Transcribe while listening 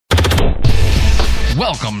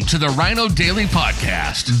Welcome to the Rhino Daily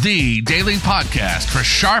Podcast, the daily podcast for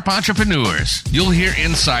sharp entrepreneurs. You'll hear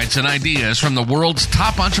insights and ideas from the world's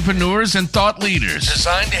top entrepreneurs and thought leaders,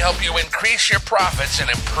 designed to help you increase your profits and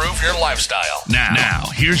improve your lifestyle. Now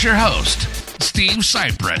here's your host, Steve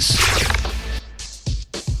Cypress.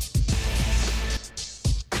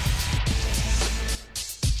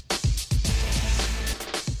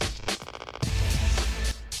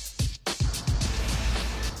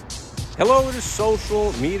 Hello, it is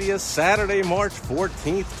Social Media Saturday, March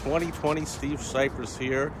 14th, 2020. Steve Cypress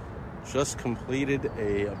here. Just completed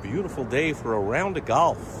a beautiful day for a round of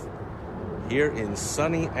golf here in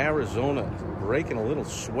sunny Arizona. Breaking a little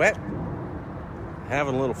sweat,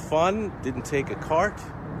 having a little fun. Didn't take a cart.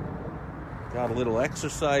 Got a little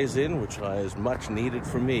exercise in, which is much needed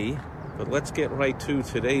for me. But let's get right to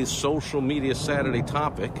today's Social Media Saturday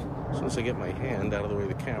topic. As soon as I get my hand out of the way of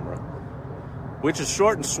the camera. Which is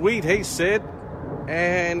short and sweet. Hey, Sid.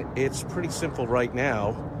 And it's pretty simple right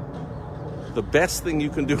now. The best thing you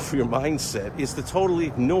can do for your mindset is to totally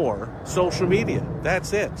ignore social media.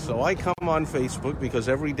 That's it. So I come on Facebook because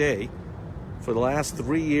every day for the last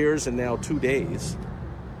 3 years and now 2 days,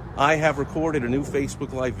 I have recorded a new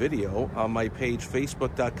Facebook Live video on my page,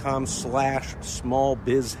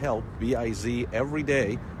 facebook.com/smallbizhelp, B-I-Z, every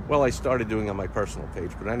day. Well, I started doing it on my personal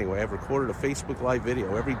page, but anyway, I've recorded a Facebook Live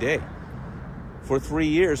video every day for 3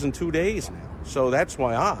 years and 2 days now. So that's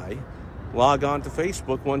why I log on to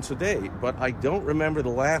Facebook once a day. But I don't remember the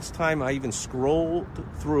last time I even scrolled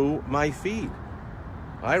through my feed.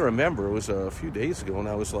 I remember it was a few days ago and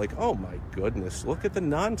I was like, oh my goodness, look at the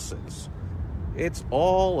nonsense. It's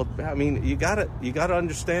all about, I mean, you gotta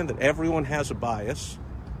understand that everyone has a bias.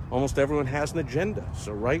 Almost everyone has an agenda.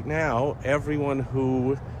 So right now, everyone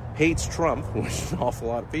who hates Trump, which is an awful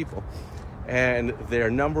lot of people, and their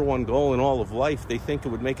number one goal in all of life, they think it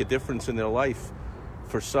would make a difference in their life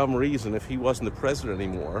for some reason if he wasn't the president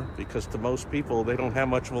anymore, because to most people, they don't have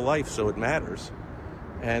much of a life, so it matters.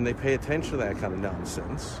 And they pay attention to that kind of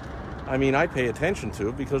nonsense. I mean, I pay attention to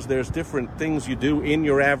it because there's different things you do in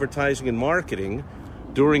your advertising and marketing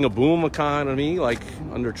during a boom economy, like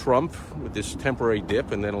under Trump with this temporary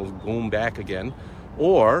dip, and then it'll boom back again,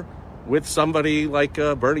 or with somebody like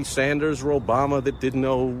Bernie Sanders or Obama that didn't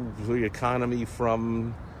know the economy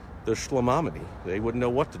from the Shlamamity. They wouldn't know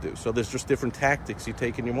what to do. So there's just different tactics you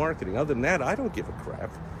take in your marketing. Other than that, I don't give a crap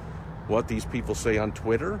what these people say on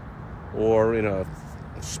Twitter or in a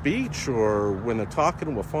speech or when they're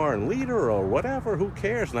talking to a foreign leader or whatever. Who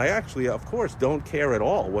cares? And I actually, of course, don't care at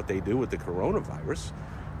all what they do with the coronavirus,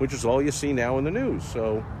 which is all you see now in the news.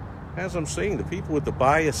 So as I'm saying, the people with the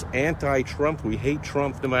bias anti-Trump, we hate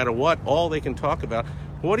Trump no matter what, all they can talk about.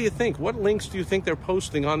 What do you think? What links do you think they're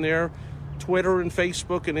posting on their Twitter and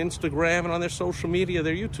Facebook and Instagram and on their social media,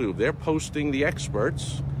 their YouTube? They're posting the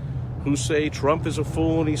experts who say Trump is a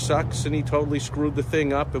fool and he sucks and he totally screwed the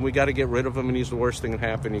thing up and we got to get rid of him and he's the worst thing that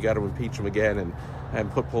happened. You got to impeach him again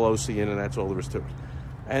and put Pelosi in, and that's all there is to it.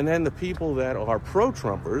 And then the people that are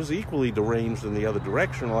pro-Trumpers, equally deranged in the other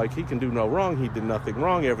direction, like he can do no wrong, he did nothing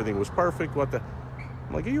wrong, everything was perfect, what the...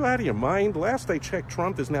 I'm like, are you out of your mind? Last I checked,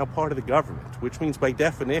 Trump is now part of the government, which means by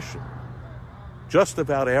definition, just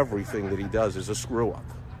about everything that he does is a screw-up.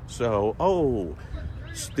 So,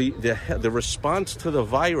 the response to the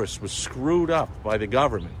virus was screwed up by the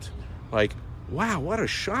government. Like, wow, what a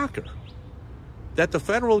shocker that the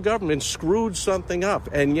federal government screwed something up,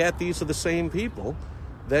 and yet these are the same people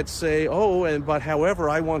that say, but however,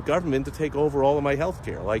 I want government to take over all of my health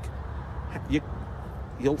care. Like, you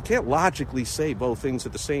can't logically say both things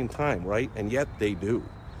at the same time, right? And yet they do.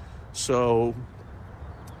 So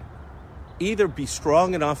either be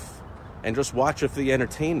strong enough and just watch it for the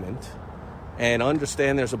entertainment and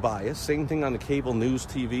understand there's a bias. Same thing on the cable news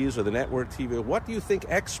TVs or the network TV. What do you think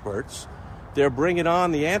experts, they're bringing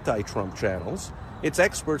on the anti-Trump channels? It's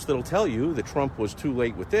experts that'll tell you that Trump was too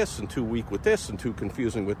late with this and too weak with this and too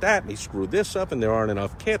confusing with that, and he screwed this up, and there aren't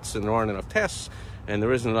enough kits, and there aren't enough tests, and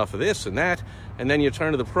there isn't enough of this and that. And then you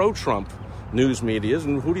turn to the pro-Trump news medias,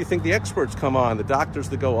 and who do you think the experts come on? The doctors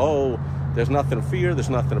that go, there's nothing to fear,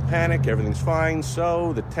 there's nothing to panic, everything's fine,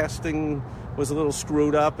 so the testing was a little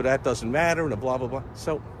screwed up, but that doesn't matter, and blah, blah, blah.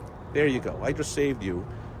 So there you go. I just saved you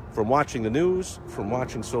from watching the news, from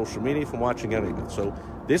watching social media, from watching anything. So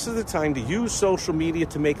this is the time to use social media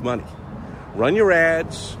to make money. Run your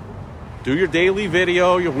ads, do your daily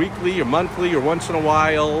video, your weekly, your monthly, your once in a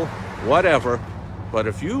while, whatever. But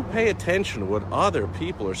if you pay attention to what other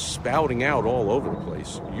people are spouting out all over the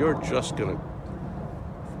place, you're just going to,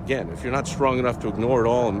 again, if you're not strong enough to ignore it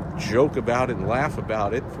all and joke about it and laugh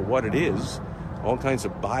about it for what it is, all kinds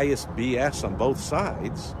of biased BS on both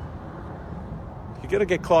sides, You're going to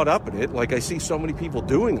get caught up in it, like I see so many people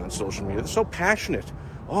doing on social media. They're so passionate.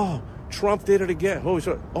 Oh, Trump did it again. Oh,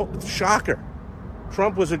 shocker.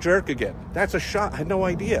 Trump was a jerk again. That's a shock. I had no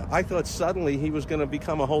idea. I thought suddenly he was going to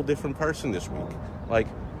become a whole different person this week. Like,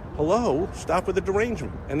 hello, stop with the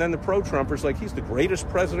derangement. And then the pro-Trumpers, like, he's the greatest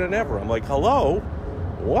president ever. I'm like, hello?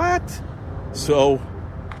 What? So,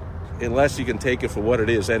 unless you can take it for what it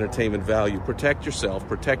is, entertainment value, protect yourself,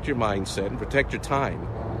 protect your mindset, and protect your time,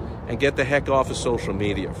 and get the heck off of social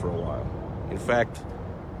media for a while. In fact,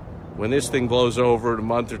 when this thing blows over in a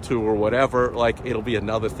month or two or whatever, like, it'll be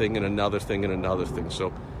another thing and another thing and another thing.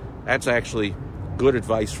 So that's actually good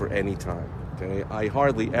advice for any time. Okay, I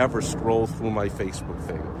hardly ever scroll through my Facebook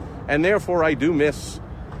thing. And therefore, I do miss,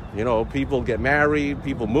 people get married,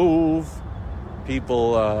 people move,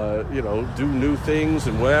 people, do new things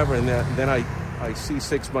and whatever. And then I see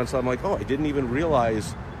 6 months, I'm like, oh, I didn't even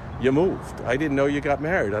realize you moved. I didn't know you got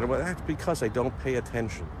married. That's because I don't pay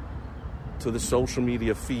attention to the social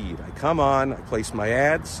media feed. I come on, I place my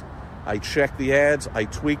ads, I check the ads, I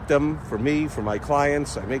tweak them for me, for my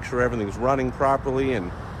clients, I make sure everything's running properly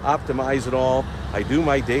and optimize it all. I do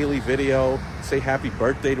my daily video, say happy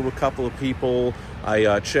birthday to a couple of people.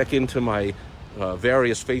 I check into my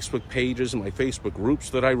various Facebook pages and my Facebook groups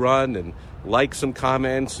that I run and like some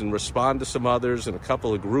comments and respond to some others and a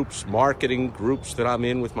couple of groups, marketing groups that I'm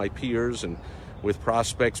in with my peers and with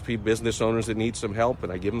prospects, business owners that need some help,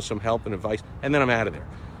 and I give them some help and advice, and then I'm out of there.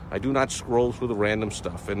 I do not scroll through the random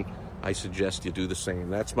stuff, and I suggest you do the same.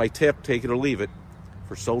 That's my tip, take it or leave it,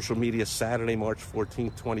 for Social Media Saturday, March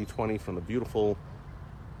 14th, 2020, from the beautiful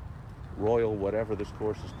Royal, whatever this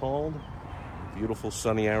course is called, beautiful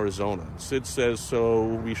sunny Arizona. Sid says, so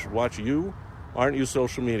we should watch you? Aren't you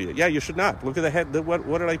social media? Yeah, you should not. Look at the head.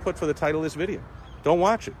 What did I put for the title of this video? Don't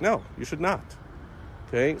watch it. No, you should not.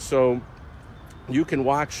 Okay, so you can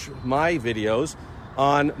watch my videos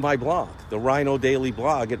on my blog, the Rhino Daily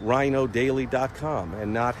blog at rhinodaily.com,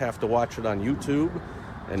 and not have to watch it on YouTube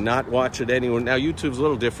and not watch it anywhere. Now, YouTube's a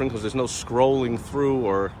little different because there's no scrolling through,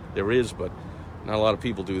 or there is, but not a lot of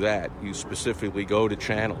people do that. You specifically go to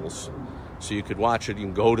channels. So you could watch it. You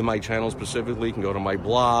can go to my channel specifically. You can go to my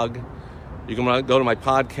blog. You can go to my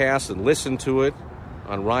podcast and listen to it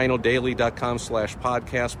on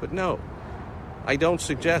rhinodaily.com/podcast. But no, I don't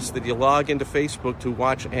suggest that you log into Facebook to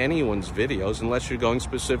watch anyone's videos unless you're going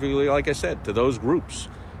specifically, like I said, to those groups.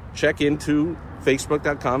 Check into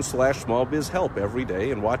facebook.com/smallbizhelp every day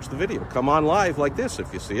and watch the video. Come on live like this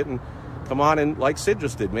if you see it, and come on and, like Sid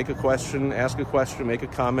just did, make a question, ask a question, make a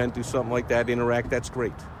comment, do something like that, interact. That's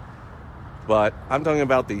great. But I'm talking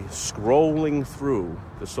about the scrolling through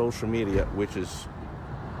the social media, which is,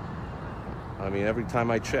 every time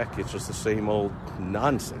I check, it's just the same old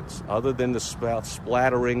nonsense, other than the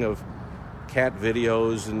splattering of cat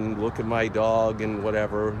videos and look at my dog and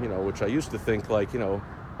whatever, which I used to think like,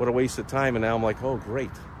 what a waste of time. And now I'm like, oh, great.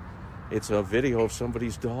 It's a video of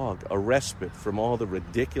somebody's dog, a respite from all the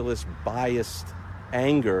ridiculous, biased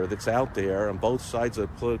anger that's out there on both sides of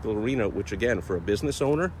the political arena, which, again, for a business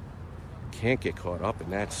owner, can't get caught up in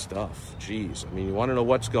that stuff. Jeez. You want to know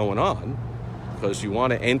what's going on because you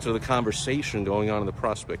want to enter the conversation going on in the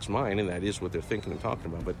prospect's mind, and that is what they're thinking and talking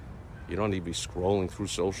about. But you don't need to be scrolling through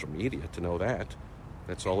social media to know that.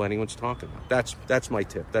 That's all anyone's talking about. That's my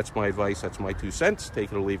tip. That's my advice. That's my 2 cents.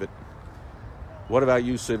 Take it or leave it. What about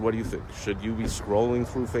you, Sid? What do you think? Should you be scrolling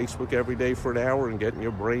through Facebook every day for an hour and getting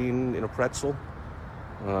your brain in a pretzel?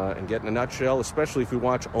 And get in a nutshell, especially if you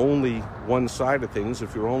watch only one side of things,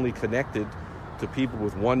 if you're only connected to people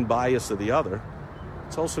with one bias or the other,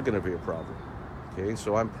 it's also going to be a problem. Okay,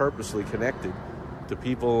 so I'm purposely connected to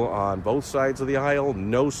people on both sides of the aisle,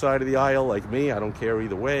 no side of the aisle like me. I don't care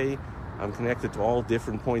either way. I'm connected to all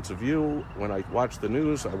different points of view. When I watch the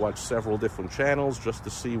news, I watch several different channels just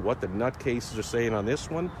to see what the nutcases are saying on this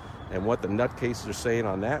one and what the nutcases are saying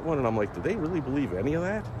on that one. And I'm like, do they really believe any of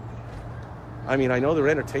that? I know they're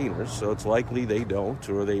entertainers, so it's likely they don't,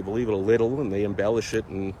 or they believe it a little and they embellish it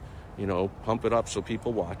and, pump it up so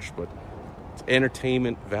people watch. But it's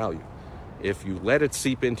entertainment value. If you let it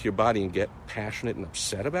seep into your body and get passionate and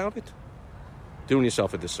upset about it, doing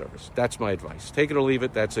yourself a disservice. That's my advice. Take it or leave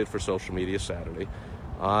it. That's it for Social Media Saturday.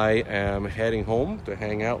 I am heading home to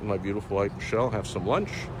hang out with my beautiful wife, Michelle, have some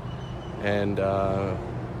lunch, and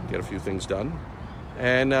get a few things done.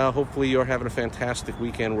 And hopefully you're having a fantastic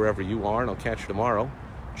weekend wherever you are, and I'll catch you tomorrow.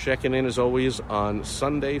 Checking in, as always, on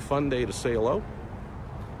Sunday, fun day to say hello,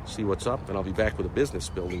 see what's up, and I'll be back with a business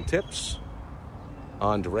building tips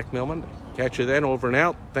on Direct Mail Monday. Catch you then, over and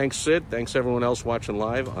out. Thanks, Sid. Thanks, everyone else watching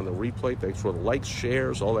live on the replay. Thanks for the likes,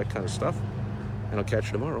 shares, all that kind of stuff. And I'll catch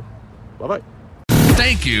you tomorrow. Bye-bye.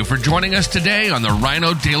 Thank you for joining us today on the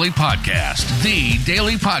Rhino Daily Podcast, the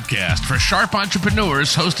daily podcast for sharp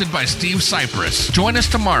entrepreneurs hosted by Steve Cypress. Join us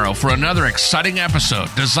tomorrow for another exciting episode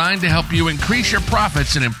designed to help you increase your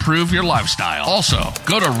profits and improve your lifestyle. Also,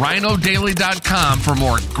 go to rhinodaily.com for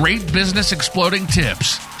more great business exploding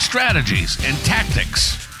tips, strategies, and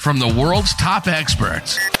tactics from the world's top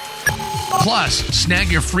experts. Plus,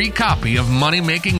 snag your free copy of Money Making